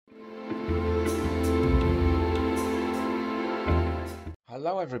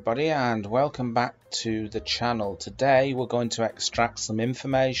Hello everybody and welcome back to the channel. Today we're going to extract some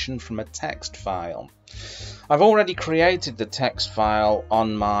information from a text file. I've already created the text file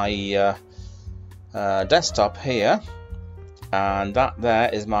on my desktop here, and that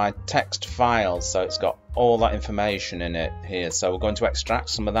there is my text file, so it's got all that information in it here. So we're going to extract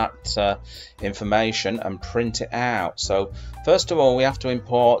some of that information and print it out. So first of all we have to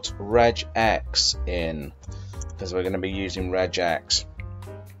import regex in, because we're going to be using regex.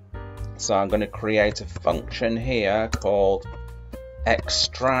 So I'm going to create a function here called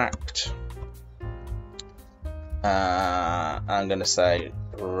extract. I'm going to say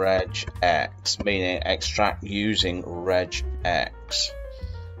regex, meaning extract using regex.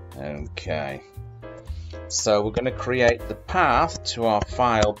 Okay. So we're going to create the path to our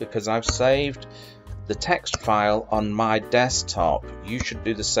file because I've saved the text file on my desktop. You should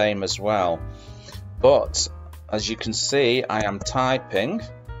do the same as well. But as you can see, I am typing.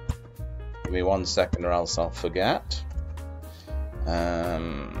 Give me 1 second or else I'll forget.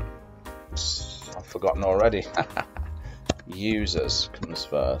 I've forgotten already. Users comes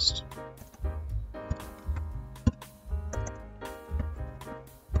first.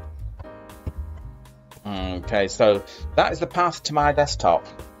 Okay, so that is the path to my desktop.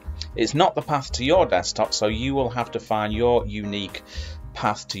 It's not the path to your desktop, so you will have to find your unique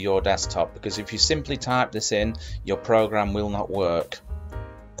path to your desktop, because if you simply type this in, your program will not work.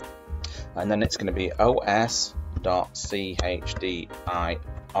 And then it's going to be os.chddir.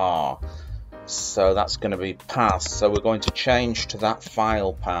 So that's going to be path. So we're going to change to that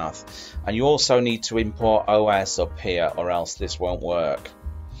file path. And you also need to import os up here, or else this won't work.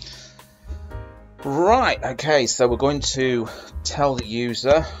 Right, okay, so we're going to tell the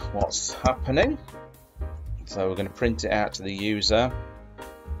user what's happening. So we're going to print it out to the user.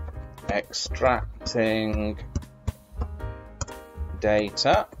 Extracting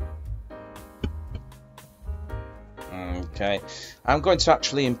data. Okay, I'm going to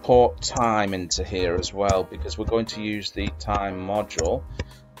actually import time into here as well, because we're going to use the time module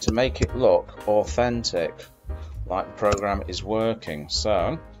to make it look authentic, like the program is working.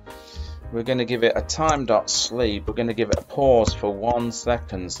 So we're going to give it a time.sleep. We're going to give it a pause for 1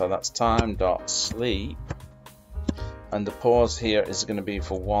 second, so that's time.sleep, and the pause here is going to be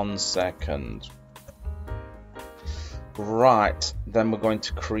for 1 second. Right, then we're going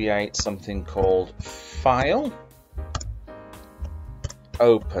to create something called file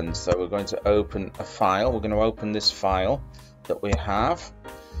open. So we're going to open a file. We're going to open this file that we have.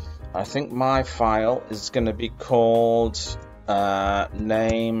 I think my file is going to be called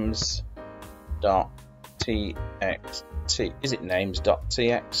names.txt. Is it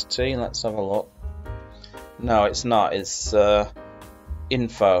names.txt? Let's have a look. No, it's not. It's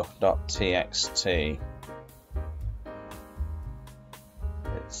info.txt.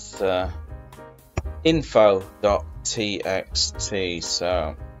 It's info.txt.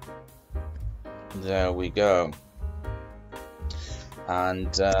 So there we go.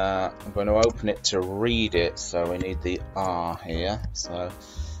 And I'm going to open it to read it, so we need the R here. So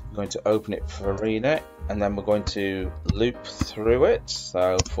I'm going to open it for read it, and then we're going to loop through it.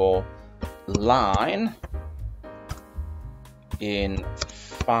 So for line in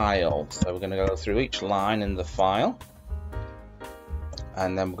file, so we're going to go through each line in the file,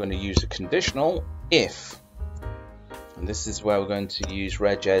 and then we're going to use a conditional if, and this is where we're going to use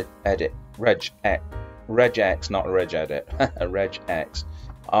regex, not regedit, regex,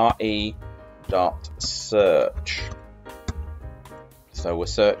 re.search. So we're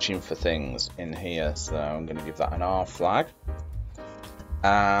searching for things in here, so I'm going to give that an R flag,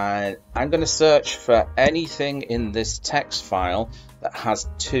 and I'm going to search for anything in this text file that has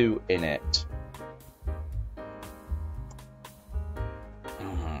 2 in it.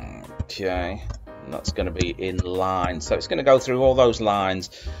 Okay, and that's going to be in line, so it's going to go through all those lines,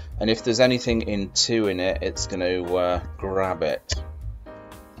 and if there's anything in 2 in it, it's going to grab it.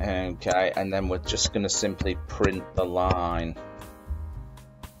 Okay, and then we're just going to simply print the line.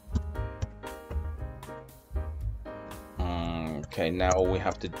 Okay, now all we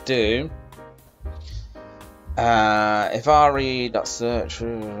have to do, if re.search,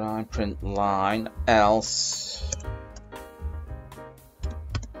 I print line, else,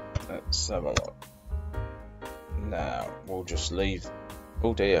 let's have a look. Now we'll just leave.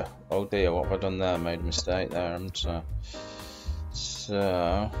 Oh dear, what have I done there? Made a mistake there.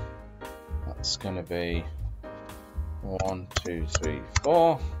 So that's going to be 1, 2, 3,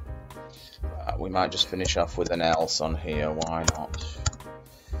 4. We might just finish off with an else on here. Why not?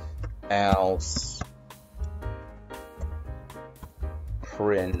 Else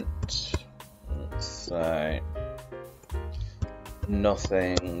print, let's say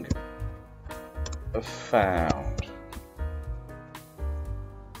Nothing found.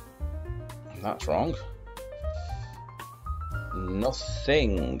 That's wrong.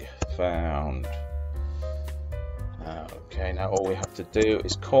 Nothing found. Okay, now all we have to do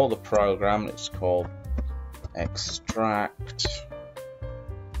is call the program. It's called extract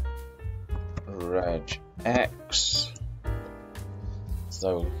regex.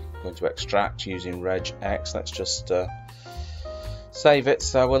 So we're going to extract using regex. Let's just save it.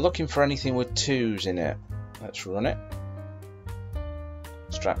 So we're looking for anything with 2's in it. Let's run it.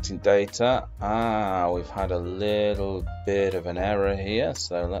 Extracting data. We've had a little bit of an error here,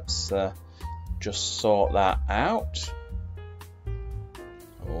 so let's just sort that out.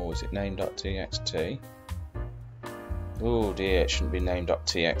 Oh, is it name.txt? Oh dear, it shouldn't be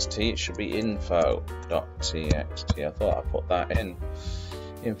name.txt, it should be info.txt. I thought I put that in.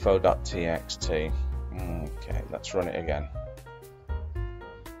 Info.txt. Okay, let's run it again.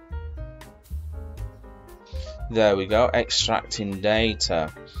 There we go, extracting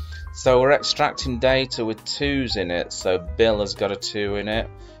data. So we're extracting data with 2's in it. So Bill has got a 2 in it,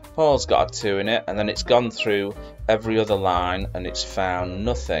 Paul's got a 2 in it, and then it's gone through every other line and it's found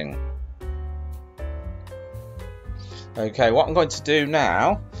nothing. Okay, what I'm going to do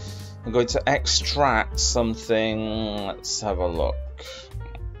now, I'm going to extract something, let's have a look,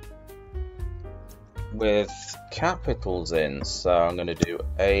 with capitals in. So I'm going to do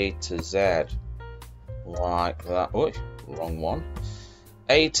A to Z, like that. Oh, wrong one.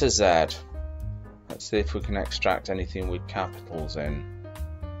 A to Z. Let's see if we can extract anything with capitals in.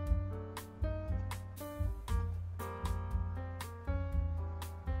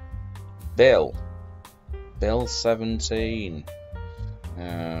 Bill. Bill 17.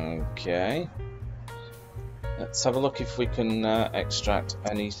 Okay. Let's have a look if we can extract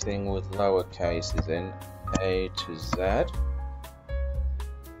anything with lower cases in. A to Z.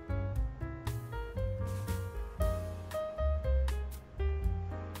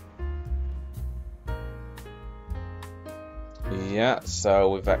 Yeah, so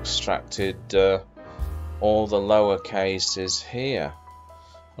we've extracted all the lower cases here.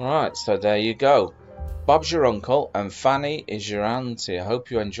 Alright, so there you go. Bob's your uncle and Fanny is your auntie. I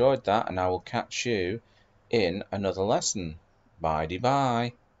hope you enjoyed that, and I will catch you in another lesson.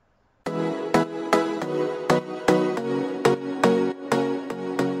 Bye-de-bye.